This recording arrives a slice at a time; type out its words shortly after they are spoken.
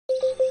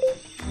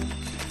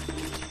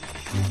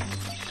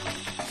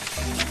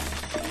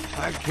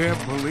I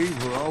can't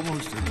believe we're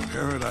almost in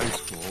Paradise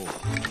Full.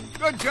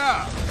 Good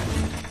job!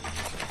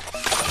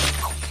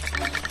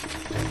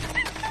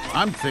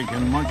 I'm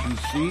thinking monkey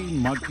see,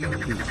 monkey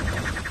do.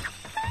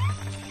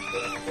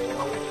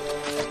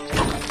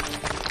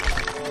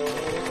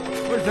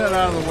 Push that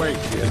out of the way,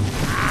 kid.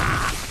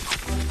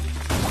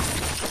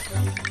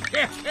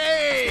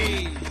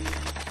 Hey!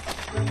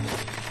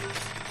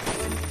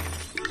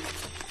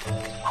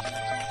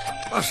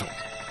 Russell,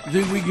 you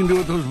think we can do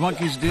what those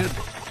monkeys did?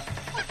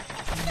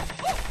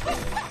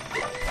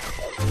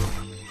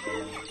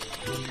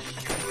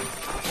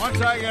 Once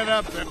I get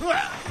up there,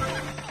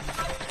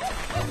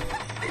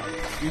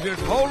 you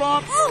just hold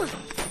on.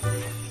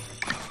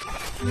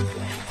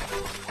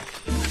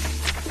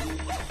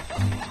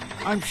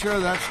 I'm sure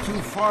that's too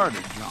far to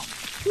jump.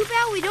 Too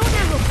bad we don't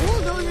have a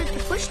bulldozer to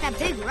push that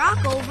big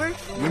rock over.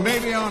 You may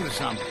be onto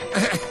something.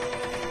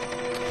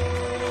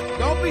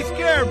 Don't be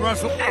scared,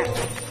 Russell.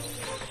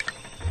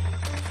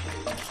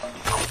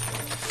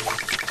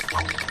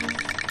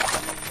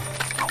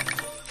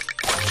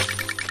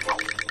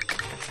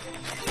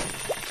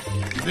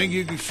 You think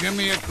you can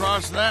shimmy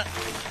across that?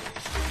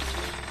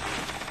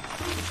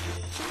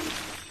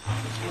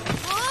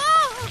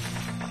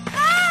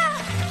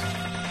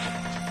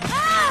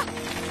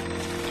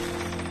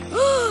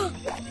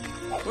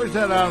 Push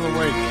that out of the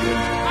way, kid.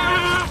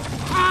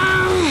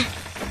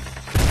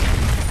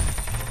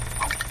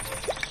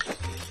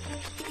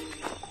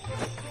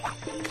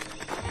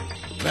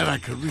 Bet I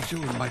could reach it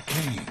with my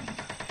cane.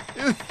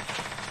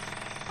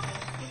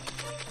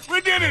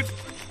 We did it!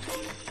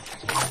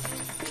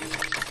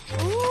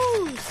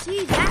 Ooh,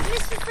 see that,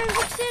 Mr.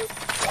 Fredrickson?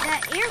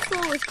 That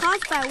airflow is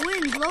caused by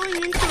wind blowing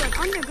into an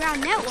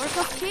underground network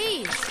of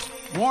caves.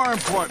 More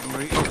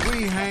importantly, if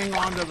we hang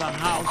onto the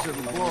house,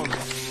 it'll blow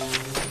us.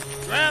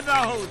 Grab the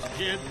hose,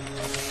 kid.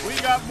 We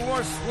got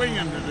more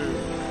swinging to do.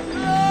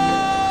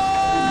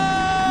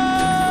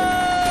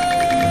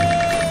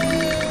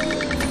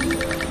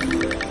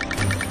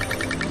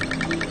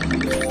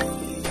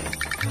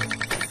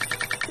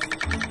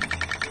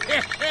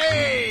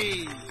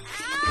 Hey!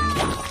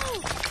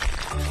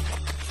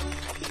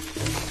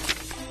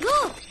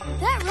 Look,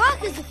 that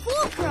rock is a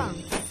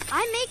fulcrum.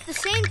 I make the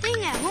same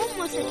thing at home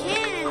with a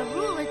cannon and a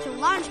ruler to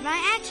launch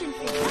my action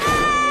figure.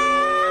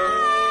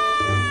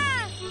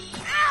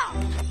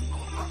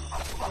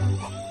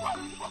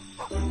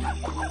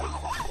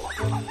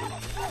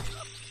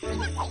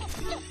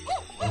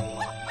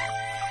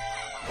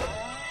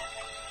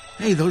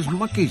 Hey, those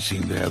monkeys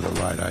seem to have the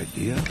right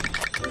idea.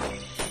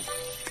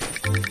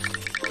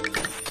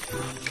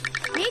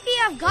 Maybe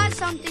I've got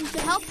something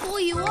to help pull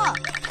you up.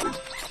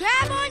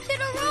 Grab onto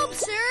the rope,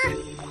 sir.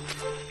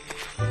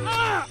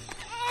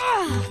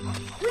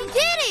 We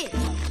did it!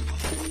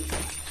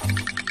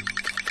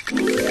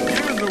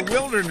 You're the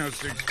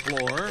wilderness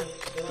explorer.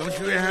 Don't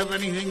you have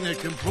anything that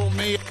can pull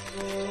me?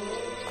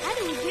 How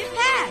do we get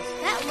past?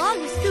 That log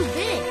is too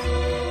big.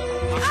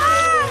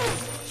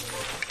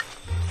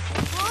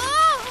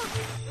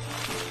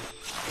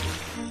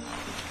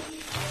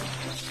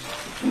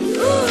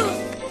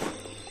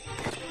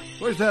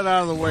 Push that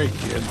out of the way,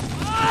 kid.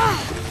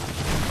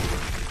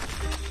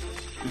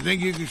 You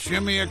think you can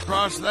shimmy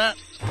across that?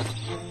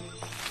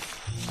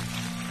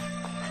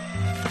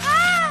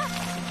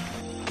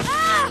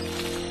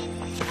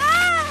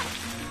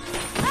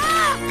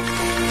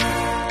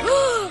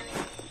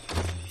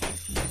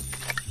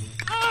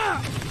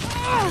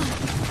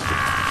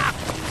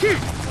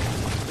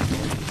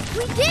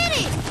 We did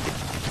it!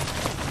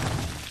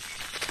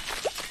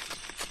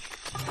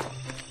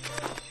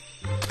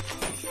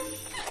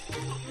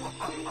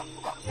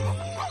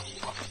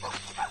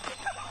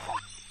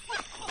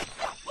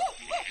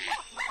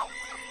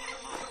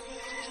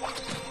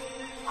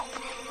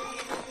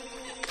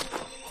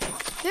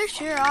 There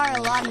sure are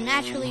a lot of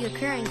naturally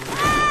occurring.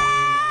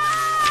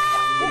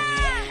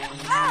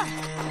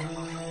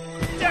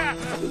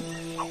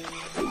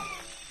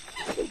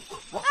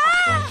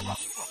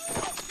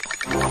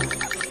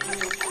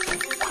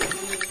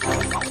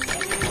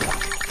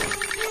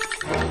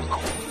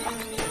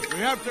 We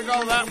have to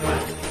go that way.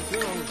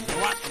 Through those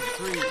rotten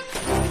trees.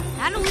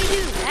 How do we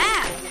do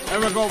that?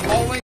 Ever go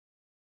bowling?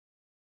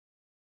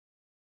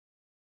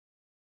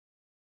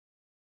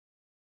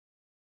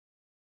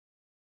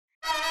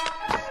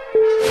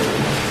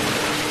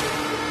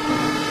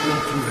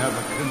 Don't you have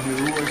a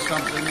canoe or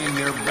something in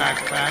your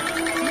backpack?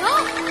 No,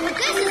 but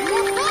this is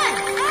more fun.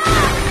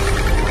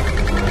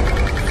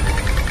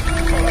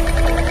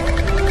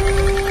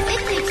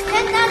 It takes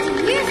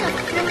 10,000 years of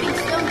dripping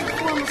stone to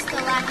form a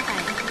stalactite.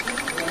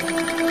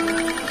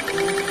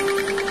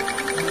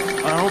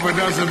 I hope it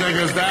doesn't take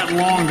us that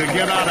long to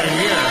get out of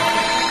here.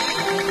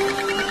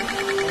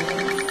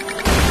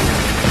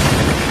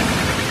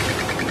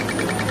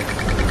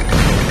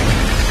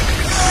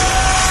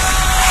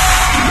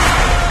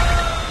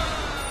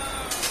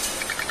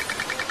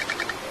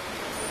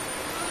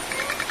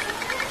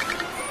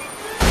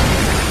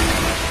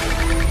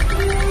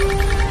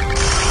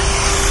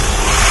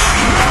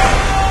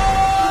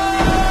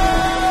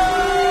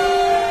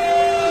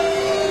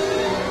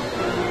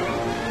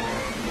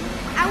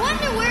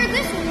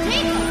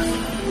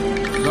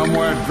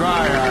 somewhere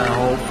dry, I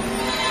hope.